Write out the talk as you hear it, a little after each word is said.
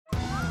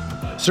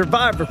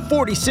Survivor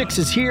 46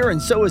 is here, and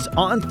so is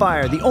On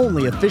Fire, the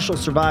only official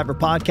Survivor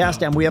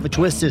podcast, and we have a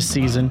twist this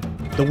season.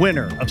 The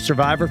winner of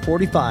Survivor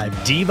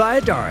 45, Dee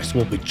Valladares,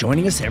 will be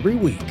joining us every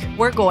week.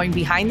 We're going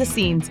behind the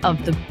scenes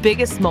of the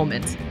biggest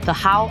moments, the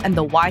how and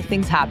the why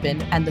things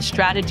happen, and the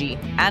strategy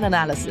and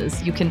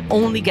analysis you can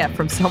only get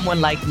from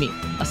someone like me,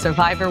 a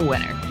Survivor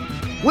winner.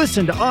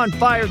 Listen to On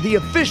Fire, the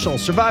official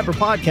Survivor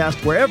podcast,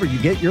 wherever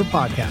you get your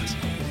podcasts.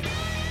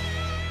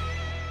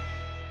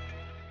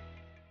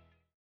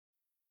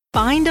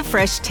 Find a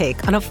fresh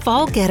take on a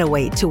fall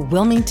getaway to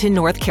Wilmington,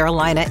 North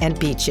Carolina and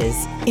beaches.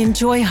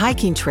 Enjoy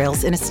hiking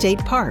trails in a state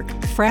park,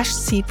 fresh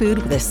seafood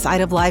with a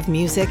side of live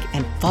music,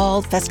 and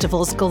fall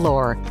festivals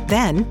galore.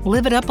 Then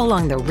live it up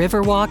along the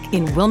Riverwalk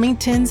in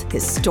Wilmington's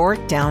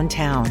historic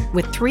downtown.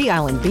 With 3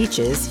 island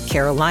beaches,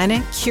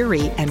 Carolina,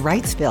 Curie, and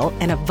Wrightsville,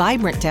 and a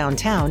vibrant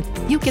downtown,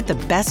 you get the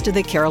best of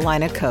the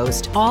Carolina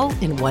coast all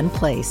in one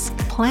place.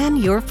 Plan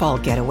your fall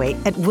getaway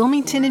at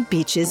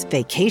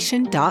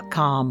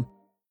WilmingtonandBeachesVacation.com.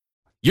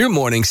 Your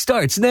morning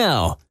starts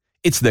now.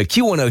 It's the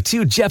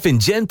Q102 Jeff and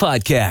Jen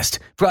podcast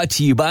brought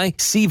to you by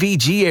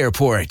CVG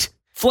Airport.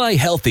 Fly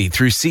healthy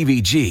through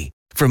CVG.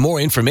 For more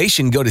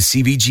information, go to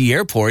CVG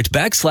Airport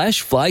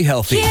 /fly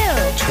healthy.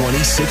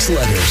 26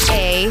 letters.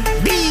 A,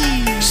 B,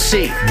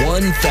 C.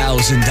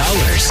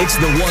 $1,000. It's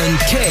the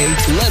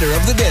 1K letter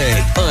of the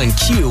day on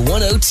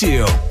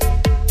Q102.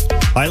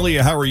 Hi,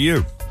 Leah. How are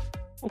you?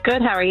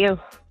 Good. How are you?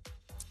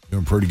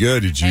 Doing pretty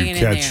good. Did you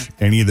catch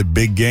any of the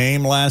big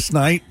game last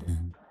night?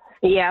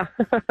 Yeah.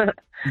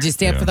 Did you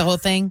stay up for the whole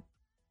thing?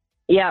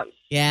 Yeah.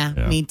 Yeah,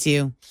 me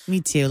too. Me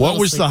too. What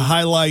was the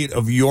highlight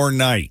of your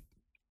night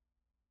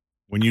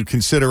when you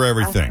consider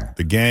everything?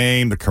 The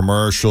game, the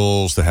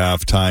commercials, the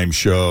halftime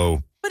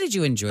show. What did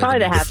you enjoy? Probably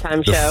the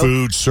halftime the show.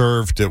 food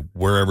served at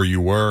wherever you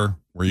were.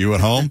 Were you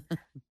at home?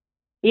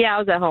 Yeah, I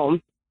was at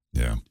home.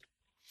 Yeah.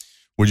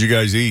 What'd you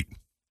guys eat?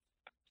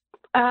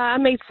 I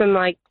made some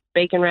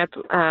bacon wrap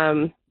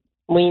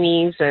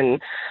weenies and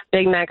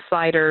Big Mac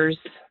sliders.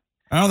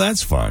 Oh,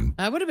 that's fun.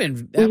 That would have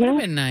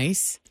been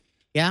nice.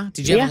 Yeah.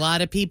 Did you have a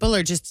lot of people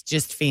or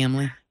just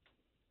family?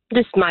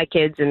 Just my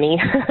kids and me,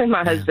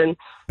 my husband.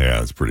 Yeah,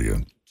 that's pretty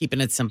good.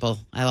 Keeping it simple.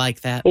 I like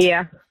that.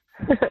 Yeah.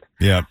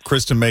 Yeah.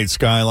 Kristen made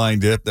skyline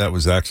dip. That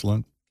was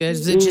excellent. Good.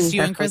 Is it just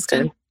you and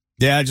Kristen? Good.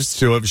 Yeah, just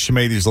 2 of us. She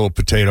made these little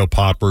potato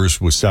poppers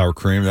with sour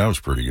cream. That was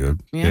pretty good.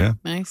 Yeah.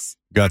 Nice.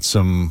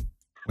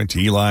 Went to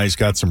Eli's,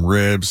 got some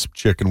ribs,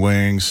 chicken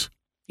wings.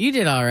 You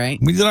did all right.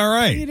 We did all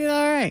right. You did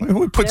all right.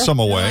 We put some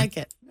away. I like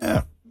it.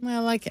 Yeah. I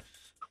like it.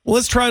 Well,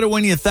 let's try to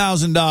win you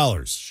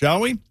 $1,000, shall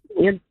we?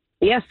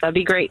 Yes, that'd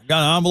be great.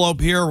 Got an envelope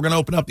here. We're going to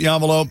open up the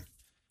envelope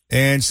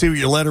and see what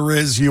your letter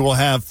is. You will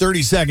have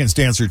 30 seconds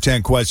to answer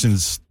 10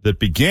 questions that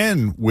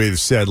begin with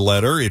said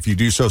letter. If you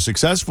do so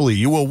successfully,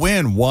 you will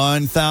win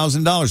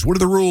 $1,000. What are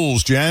the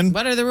rules, Jen?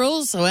 What are the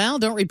rules? Well,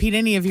 don't repeat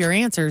any of your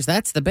answers.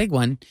 That's the big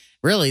one.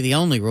 Really, the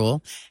only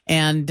rule.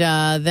 And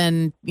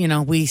then,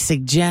 we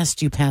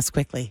suggest you pass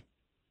quickly.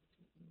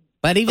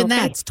 But even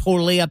that's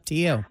totally up to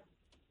you.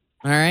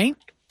 All right?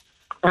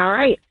 All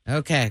right.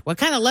 Okay. What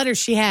kind of letters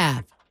she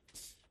have?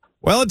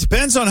 Well, it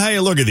depends on how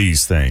you look at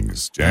these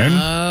things, Jen.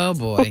 Oh,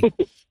 boy.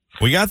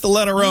 We got the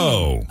letter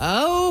O.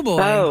 Oh,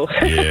 boy. Oh.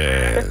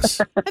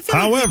 Yes. I feel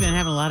like we've been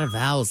having a lot of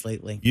vowels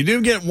lately. You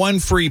do get one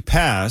free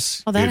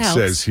pass, that helps.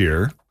 says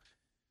here.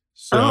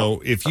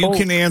 So if you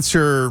can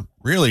answer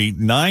really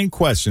 9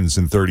 questions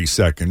in 30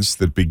 seconds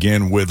that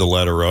begin with the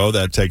letter O,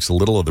 that takes a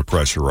little of the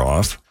pressure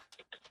off.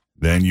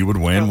 Then you would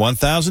win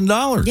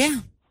 $1,000. Yeah.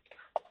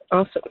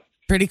 Awesome.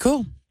 Pretty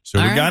cool. So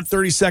we got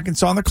 30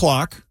 seconds on the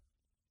clock.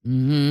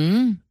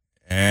 Mm-hmm.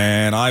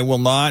 And I will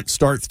not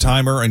start the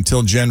timer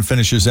until Jen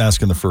finishes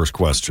asking the first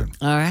question.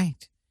 All right.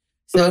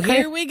 So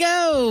here we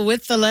go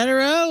with the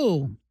letter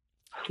O.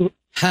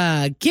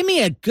 Give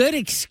me a good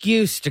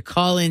excuse to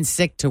call in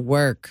sick to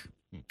work.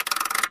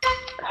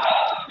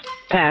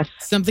 Pass.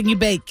 Something you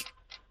bake.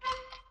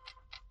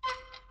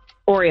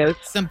 Oreos.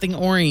 Something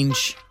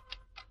orange.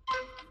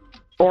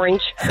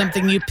 Orange.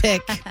 Something you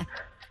pick.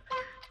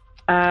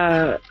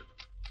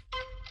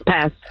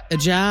 Pass. A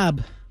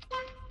job.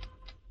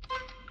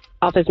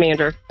 Office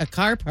manager. A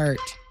car part.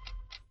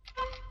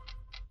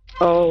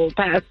 Oh,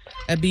 pass.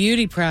 A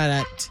beauty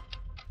product.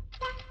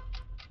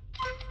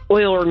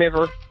 Oil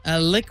remover. A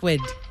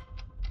liquid.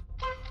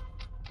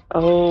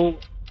 Oh,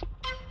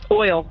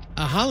 oil.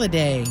 A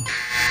holiday.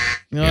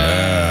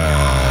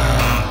 Yeah,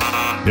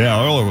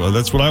 oil.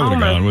 That's what I would have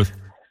gone with.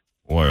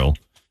 Oil.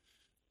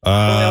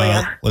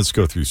 Let's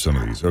go through some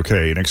of these.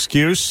 Okay, an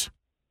excuse.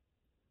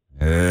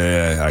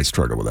 I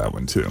struggle with that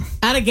one too.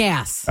 Out of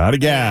gas. Out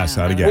of gas.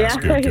 Yeah. Out of gas.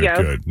 Yeah, there you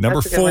go. Good. Number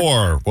That's a good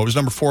 4. What was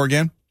number 4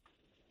 again?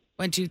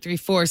 1, 2, 3,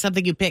 4.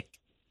 Something you pick.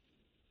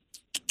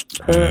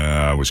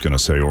 I was going to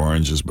say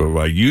oranges, but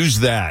I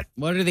use that.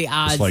 What are the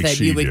odds like that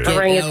she you would did. get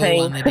Orangutan.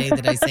 O on the day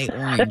that I say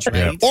orange, right?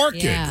 Yeah.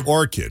 Orchid. Yeah.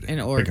 Orchid. An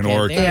orchid. Pick an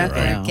orchid, There you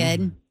right? go.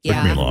 Orchid.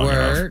 Took me long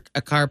enough. Work.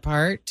 A car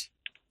part.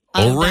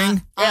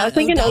 O-ring? Yeah, I was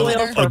thinking oil.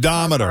 for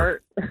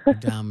Odometer.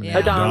 Odometer.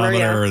 Odometer,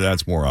 yeah. Odometer,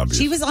 that's more obvious.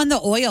 She was on the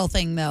oil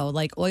thing, though,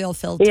 like oil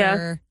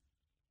filter.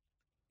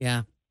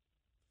 Yeah.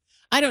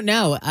 I don't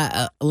know.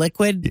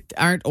 Liquid,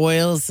 aren't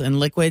oils and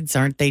liquids,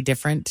 aren't they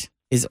different?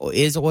 Is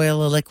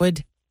oil a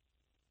liquid?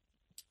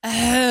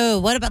 Oh,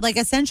 what about like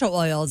essential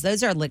oils?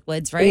 Those are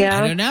liquids, right?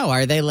 Yeah. I don't know.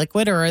 Are they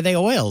liquid or are they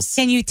oils?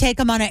 Can you take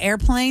them on an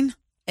airplane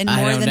in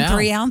I more don't than know.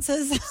 3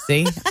 ounces?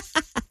 See?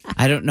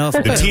 I don't know if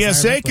The oils are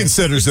TSA liquid.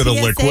 considers it a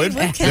TSA liquid. would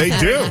They consider it a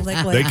do.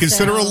 liquid, They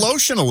consider a so-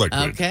 lotion a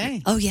liquid.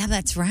 Okay. Oh, yeah,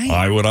 that's right.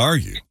 I would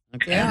argue.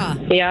 Okay. Yeah.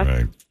 Yeah.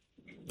 Right.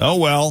 Oh,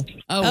 well.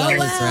 Oh, well, that's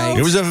well. It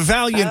right. was a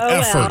valiant Oh,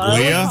 well. effort, Oh,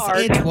 Leah. hard.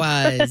 It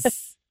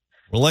was.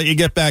 We'll let you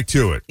get back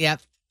to it. Yep.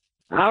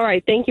 All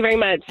right. Thank you very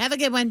much. Have a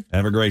good one.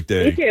 Have a great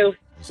You day. too.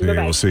 See you.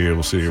 Bye-bye. We'll see you.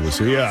 We'll see you. We'll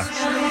see you.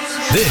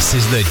 This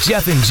is the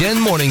Jeff and Jen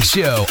Morning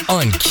Show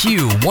on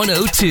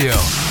Q102.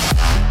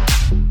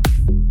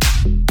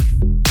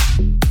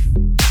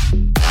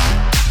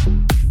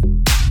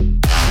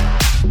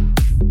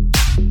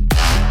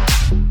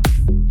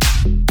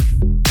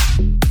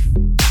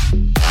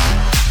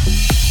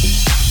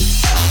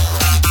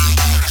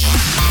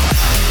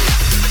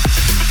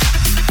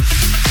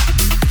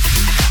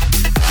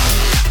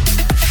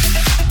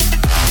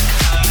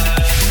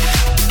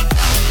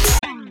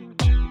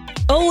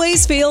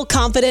 Always feel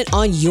confident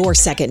on your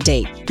second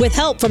date. With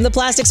help from the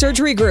Plastic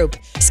Surgery Group.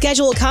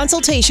 Schedule a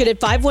consultation at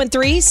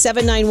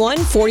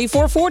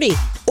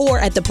 513-791-4440 or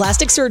at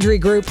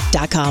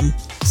theplasticsurgerygroup.com.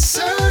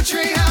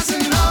 Surgery has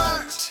an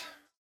art.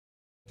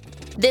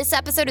 This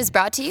episode is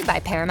brought to you by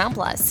Paramount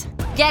Plus.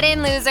 Get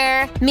in,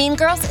 loser! Mean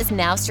Girls is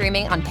now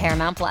streaming on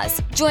Paramount Plus.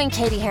 Join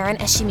Katie Heron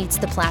as she meets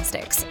the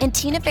plastics in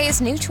Tina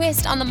Fey's new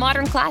twist on the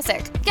modern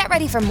classic. Get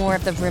ready for more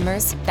of the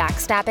rumors,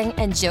 backstabbing,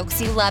 and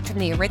jokes you loved from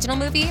the original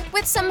movie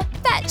with some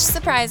fetch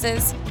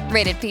surprises.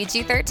 Rated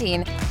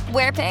PG-13.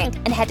 Wear pink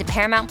and head to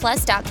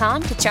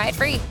ParamountPlus.com to try it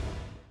free.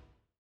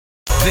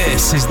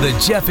 This is the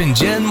Jeff and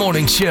Jen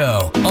Morning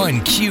Show on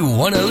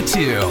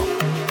Q102.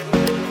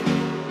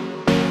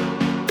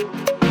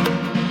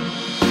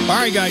 All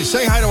right, guys,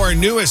 say hi to our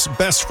newest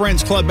Best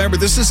Friends Club member.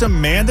 This is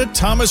Amanda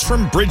Thomas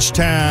from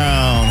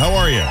Bridgetown. How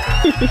are you?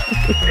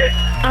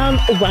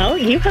 Well,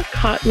 you have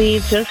caught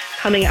me just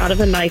coming out of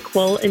a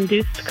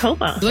NyQuil-induced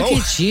coma. Look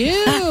at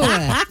you.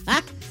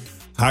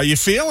 How you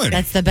feeling?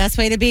 That's the best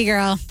way to be,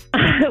 girl.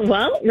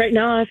 Well, right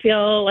now I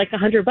feel like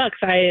 $100.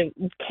 I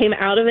came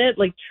out of it,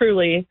 like,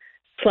 truly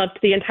slept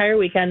the entire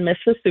weekend,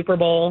 missed the Super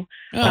Bowl.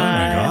 Oh, my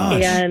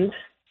gosh. And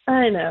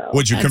I know.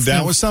 Would you come That's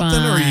down so with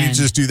something, or you fun.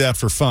 just do that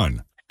for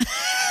fun?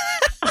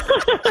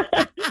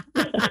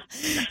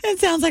 It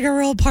sounds like a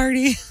real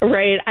party.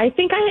 Right. I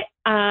think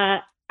I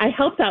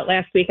helped out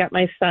last week at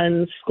my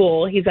son's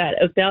school. He's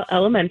at Oakdale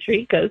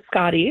Elementary. Go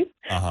Scotties.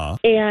 Uh-huh.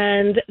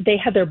 And they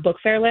had their book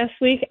fair last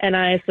week, and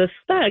I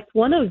suspect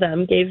one of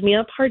them gave me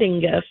a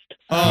parting gift.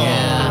 Oh,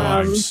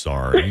 I'm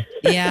sorry.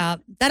 Yeah.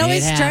 That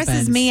always It stresses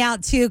happens. me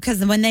out, too,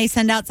 because when they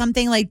send out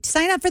something like,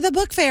 sign up for the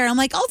book fair, I'm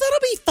like, oh, that'll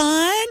be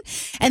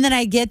fun. And then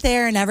I get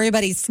there, and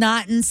everybody's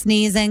snotting,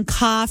 sneezing,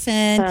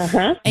 coughing.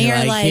 Uh-huh. And you're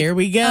You're like, like, here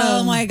we go.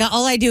 Oh, my God.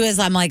 All I do is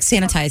I'm like,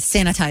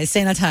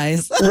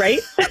 sanitize.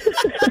 Right?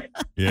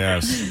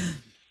 Yes.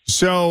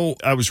 So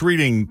I was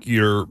reading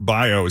your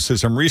bio. It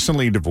says, I'm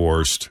recently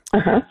divorced.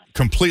 Uh-huh.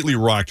 Completely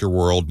rocked your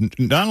world.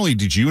 Not only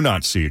did you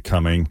not see it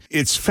coming,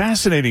 it's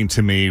fascinating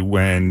to me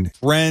when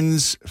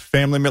friends,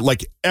 family,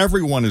 like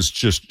everyone is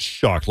just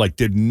shocked, like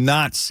did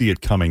not see it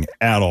coming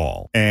at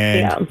all.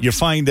 And you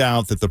find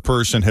out that the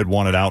person had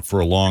wanted out for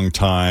a long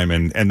time,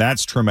 and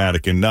that's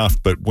traumatic enough.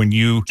 But when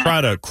you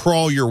try to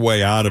crawl your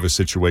way out of a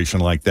situation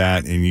like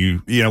that, and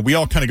you know, we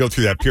all kind of go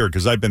through that period,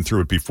 because I've been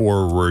through it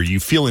before, where you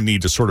feel a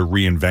need to sort of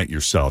reinvent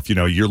yourself. You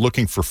know, you're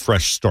looking for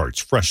fresh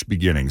starts, fresh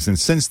beginnings. And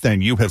since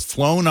then, you have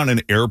flown on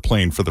an airplane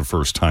for the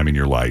first time in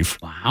your life.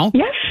 Wow.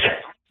 Yes.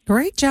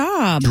 Great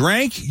job.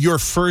 Drank your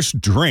first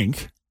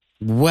drink,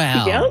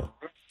 Well. Yep.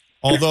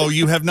 although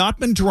you have not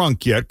been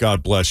drunk yet.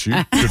 God bless you.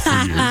 Good for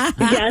you.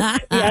 Yes.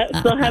 Yeah.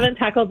 Still haven't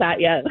tackled that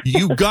yet.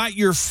 You got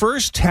your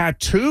first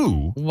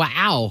tattoo.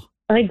 Wow.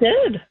 I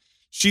did.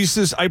 She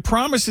says, I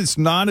promise it's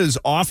not as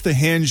off the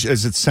hinge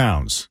as it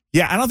sounds.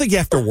 Yeah, I don't think you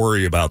have to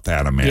worry about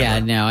that, Amanda. Yeah,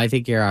 no, I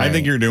think you're all right. I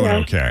think you're doing Yeah.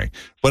 okay.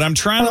 But I'm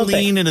trying to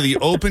lean into the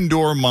open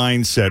door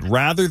mindset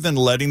rather than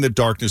letting the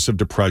darkness of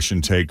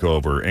depression take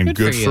over. And Good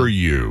good for for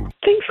you.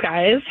 Thanks,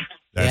 guys.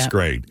 That's Yeah.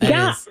 great. That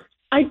Yeah. is-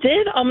 I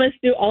did almost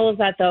do all of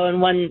that though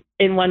in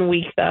one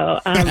week though.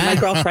 My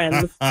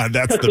girlfriends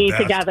That's took the me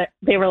best. together.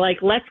 They were like,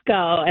 "Let's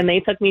go," and they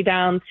took me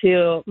down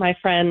to my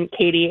friend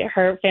Katie.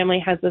 Her family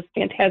has this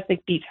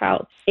fantastic beach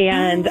house,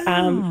 and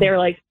they were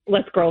like,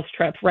 "Let's girls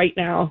trip right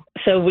now."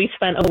 So we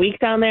spent a week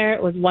down there.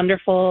 It was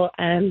wonderful,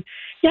 and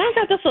yeah, I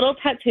got this little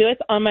tattoo.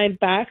 It's on my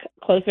back,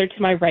 closer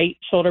to my right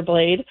shoulder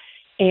blade.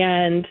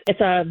 And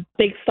it's a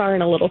big star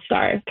and a little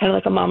star, kind of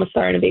like a mama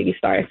star and a baby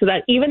star. So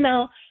that even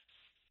though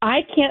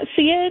I can't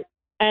see it,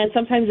 and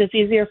sometimes it's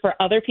easier for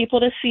other people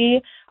to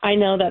see, I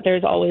know that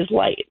there's always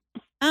light.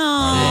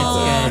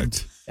 Oh,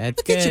 That's good. That's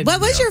Look at you. good.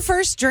 What was your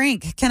first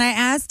drink? Can I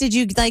ask? Did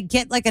you like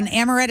get like an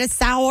amaretto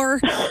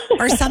sour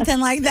or something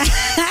like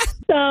that?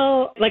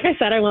 So, like I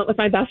said, I went with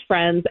my best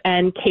friends,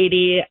 and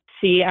Katie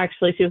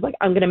she was like,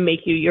 I'm going to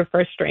make you your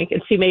first drink.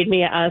 And she made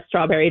me a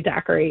strawberry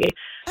daiquiri.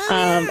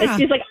 And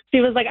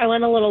she was like, I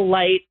went a little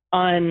light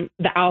on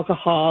the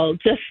alcohol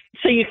just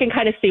so you can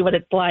kind of see what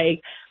it's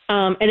like.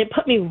 And it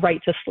put me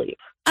right to sleep.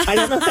 I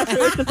don't know if that's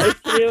what it's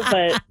supposed to do,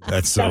 but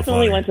that's so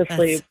definitely funny. went to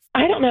sleep.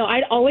 I don't know.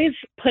 I'd always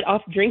put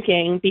off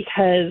drinking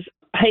because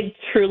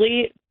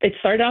it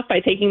started off by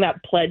taking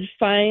that pledge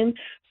sign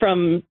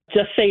from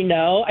Just Say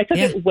No. I took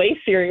it way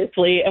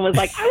seriously and was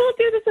like, I won't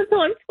do this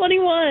until I'm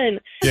 21.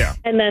 Yeah.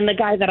 And then the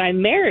guy that I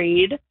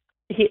married,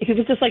 he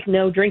was just like,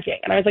 no drinking.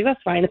 And I was like,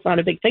 that's fine. It's not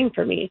a big thing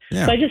for me.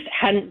 Yeah. So I just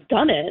hadn't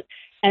done it.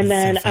 And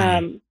That's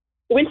then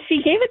when she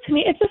gave it to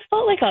me, it just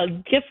felt like a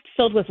gift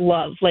filled with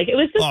love. Like it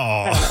was just,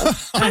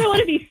 I don't want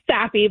to be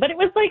sappy, but it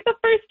was like the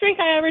first drink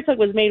I ever took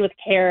was made with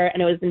care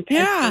and it was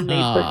intentionally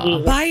made for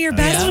me. By your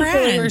best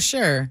friend. For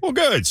sure. Well,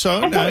 good. So I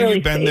now felt really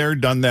you've been safe. there,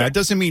 done that.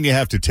 Doesn't mean you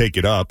have to take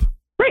it up.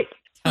 Right.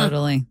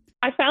 Totally.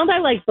 I found I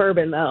like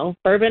bourbon, though.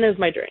 Bourbon is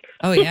my drink.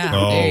 Oh, yeah.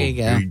 Oh, There you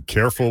go. Be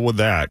careful with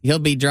that. You'll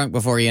be drunk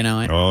before you know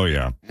it. Oh,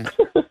 yeah.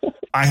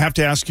 I have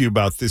to ask you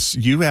about this.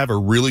 You have a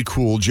really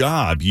cool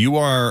job. You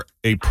are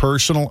a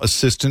personal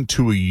assistant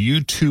to a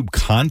YouTube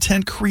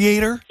content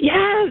creator?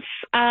 Yes.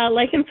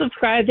 Like and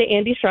subscribe to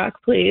Andy Schrock,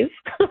 please.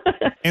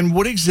 And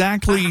what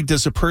exactly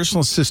does a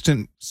personal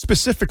assistant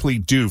specifically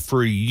do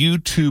for a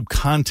YouTube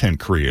content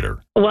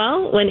creator?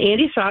 Well, when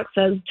Andy Schrock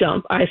says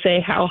jump, I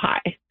say how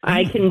high.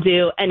 I can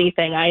do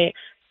anything. I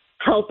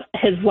help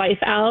his wife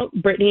out.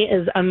 Brittany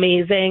is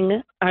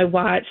amazing. I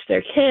watch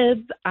their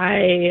kids.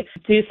 I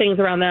do things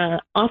around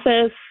the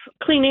office,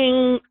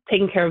 cleaning,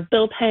 taking care of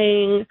bill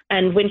paying.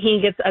 And when he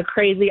gets a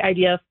crazy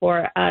idea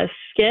for a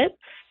skit,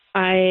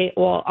 I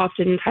will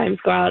oftentimes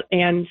go out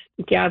and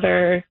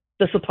gather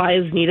the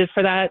supplies needed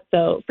for that.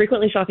 So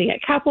frequently shopping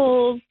at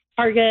Kappel's,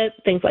 Target,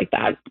 things like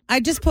that. I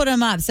just put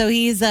him up. So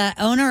he's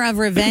owner of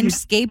Revenge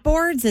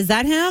Skateboards. Is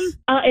that him?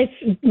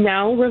 It's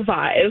now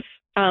Revive.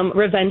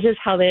 Revenge is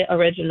how they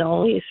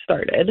originally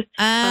started.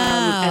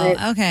 And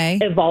it Okay.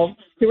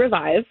 evolved to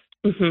Revive.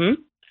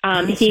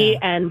 He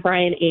and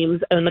Brian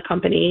Ames own the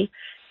company.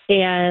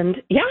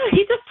 And yeah, he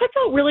just puts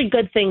out really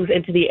good things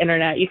into the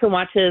internet. You can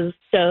watch his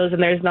shows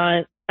and there's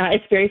not,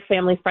 it's very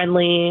family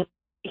friendly.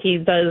 He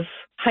does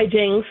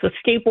hijinks with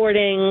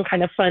skateboarding,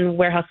 kind of fun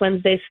Warehouse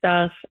Wednesday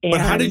stuff. And,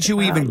 But how did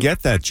you even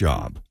get that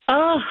job?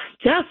 Oh,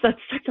 Jeff, that's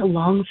such a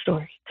long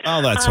story.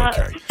 Oh, that's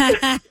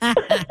okay.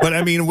 But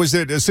I mean, was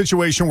it a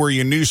situation where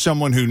you knew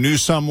someone who knew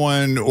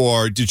someone,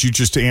 or did you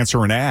just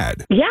answer an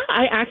ad? Yeah,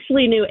 I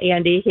actually knew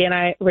Andy. He and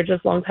I were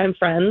just longtime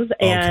friends,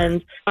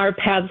 and our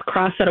paths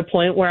crossed at a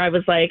point where I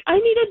was like, I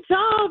need a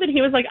job. And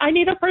he was like, I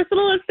need a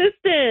personal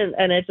assistant.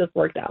 And it just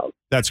worked out.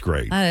 That's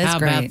great. That is How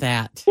great. about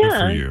that? Good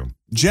for you.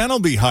 Jen will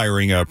be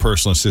hiring a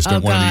personal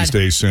assistant one of these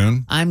days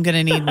soon. I'm going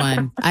to need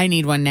one. I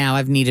need one now.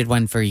 I've needed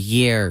one for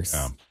years.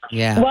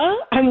 Yeah. Well,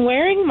 I'm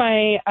wearing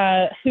my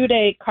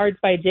Houday Cards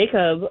by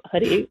Jacob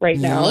hoodie right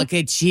now. Look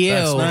at you.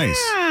 That's nice.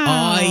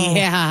 Oh,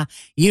 yeah.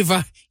 You've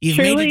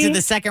made it to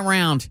the second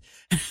round.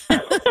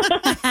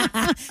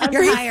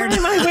 Every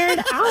time I wear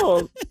it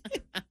out.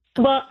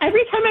 Well,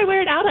 every time I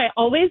wear it out, I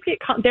always get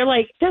they're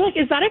like,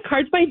 is that a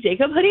Cards by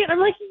Jacob hoodie? And I'm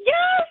like,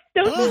 yes.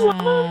 Don't you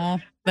love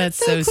it? That's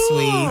so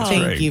sweet.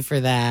 Thank you for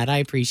that. I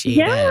appreciate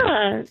that.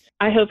 Yeah.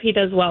 I hope he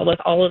does well with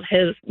all of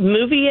his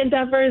movie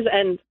endeavors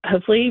and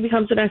hopefully he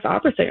becomes a nice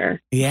opera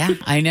singer. Yeah,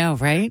 I know,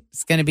 right?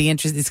 It's going to be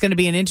interesting. It's going to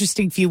be an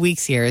interesting few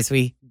weeks here as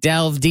we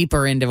delve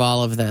deeper into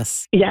all of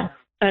this. Yeah.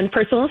 And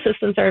personal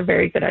assistants are a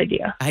very good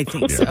idea. I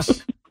think so.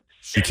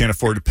 She can't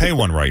afford to pay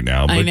one right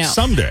now, I but know.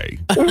 someday.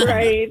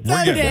 Right.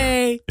 We're getting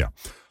there.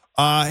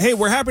 Yeah. Hey,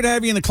 we're happy to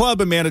have you in the club,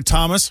 Amanda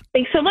Thomas.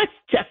 Thanks so much,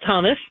 Jeff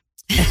Thomas.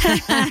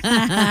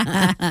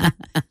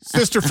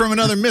 Sister from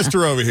another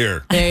mister over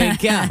here. There you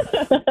go.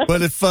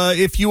 But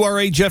if you are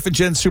a Jeff and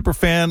Jen super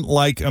fan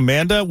like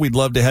Amanda, we'd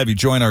love to have you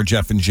join our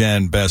Jeff and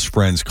Jen Best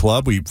Friends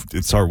Club.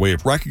 It's our way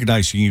of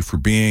recognizing you for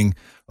being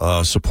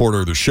a supporter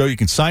of the show. You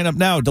can sign up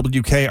now at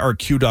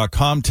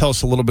WKRQ.com. Tell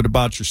us a little bit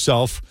about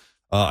yourself.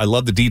 I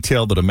love the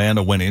detail that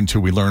Amanda went into.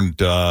 We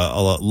learned a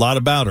lot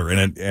about her,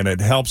 and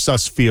it helps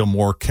us feel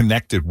more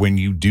connected when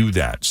you do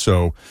that.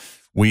 So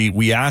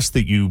we ask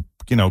that you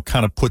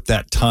kind of put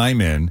that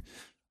time in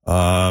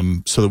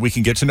so that we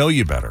can get to know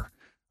you better.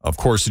 Of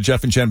course, the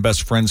Jeff and Jen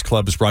Best Friends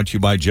Club is brought to you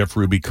by Jeff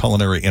Ruby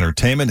Culinary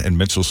Entertainment and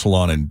Mitchell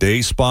Salon and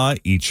Day Spa.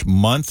 Each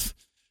month,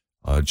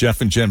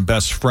 Jeff and Jen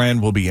Best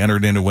Friend will be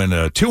entered in to win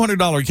a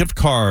 $200 gift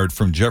card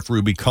from Jeff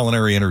Ruby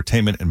Culinary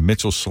Entertainment and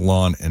Mitchell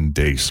Salon and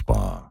Day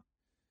Spa.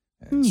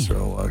 And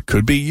so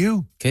could be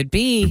you. Could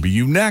be. Could be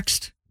you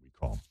next.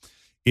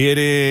 It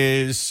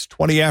is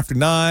 20 after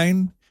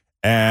 9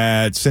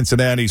 at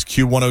Cincinnati's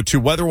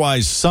Q102.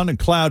 Weather-wise, sun and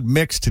cloud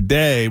mix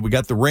today. We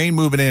got the rain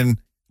moving in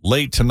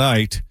late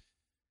tonight.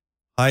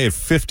 High of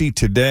 50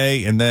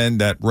 today, and then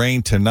that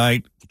rain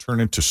tonight will turn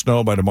into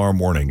snow by tomorrow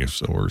morning.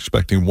 So we're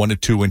expecting 1 to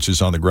 2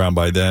 inches on the ground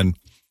by then.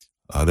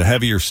 The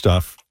heavier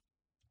stuff,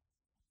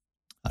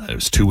 it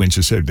was 2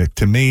 inches.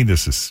 To me,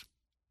 this is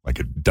like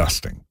a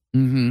dusting.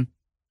 Mm-hmm.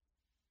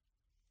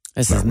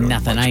 This Not is really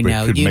nothing. much, I but it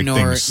know. could You make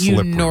things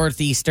slippery.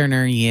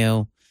 northeasterner,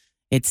 you.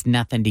 It's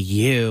nothing to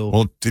you.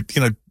 Well,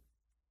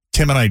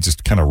 Tim and I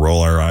just kind of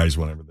roll our eyes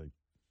whenever they.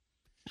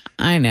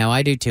 I know.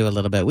 I do too a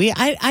little bit.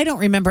 I don't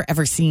remember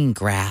ever seeing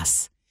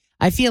grass.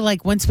 I feel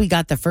like once we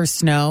got the first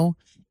snow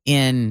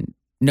in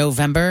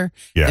November,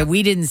 that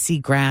we didn't see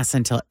grass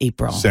until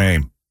April.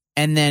 Same.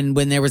 And then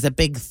when there was a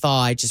big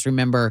thaw, I just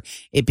remember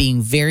it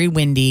being very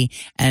windy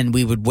and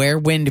we would wear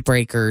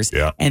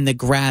windbreakers and the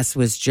grass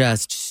was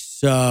just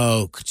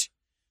soaked.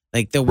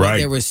 Like there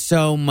was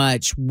so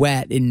much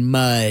wet and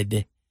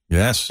mud.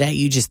 Yes. That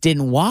you just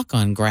didn't walk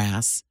on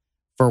grass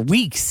for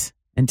weeks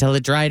until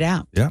it dried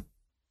out. Yeah.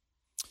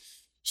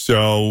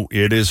 So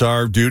it is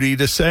our duty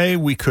to say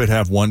we could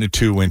have 1 to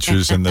 2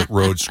 inches and the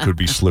roads could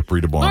be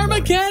slippery tomorrow morning.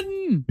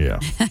 Armageddon! Yeah.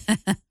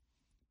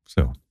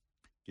 So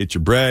get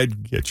your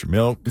bread, get your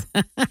milk.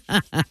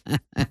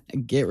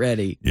 Get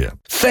ready. Yeah.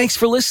 Thanks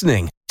for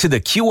listening to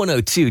the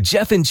Q102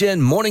 Jeff and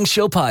Jen Morning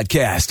Show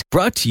podcast,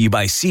 brought to you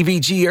by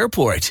CVG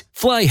Airport.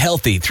 Fly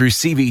healthy through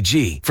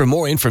CVG. For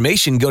more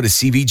information, go to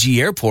CVG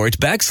Airport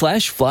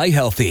 /fly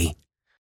healthy.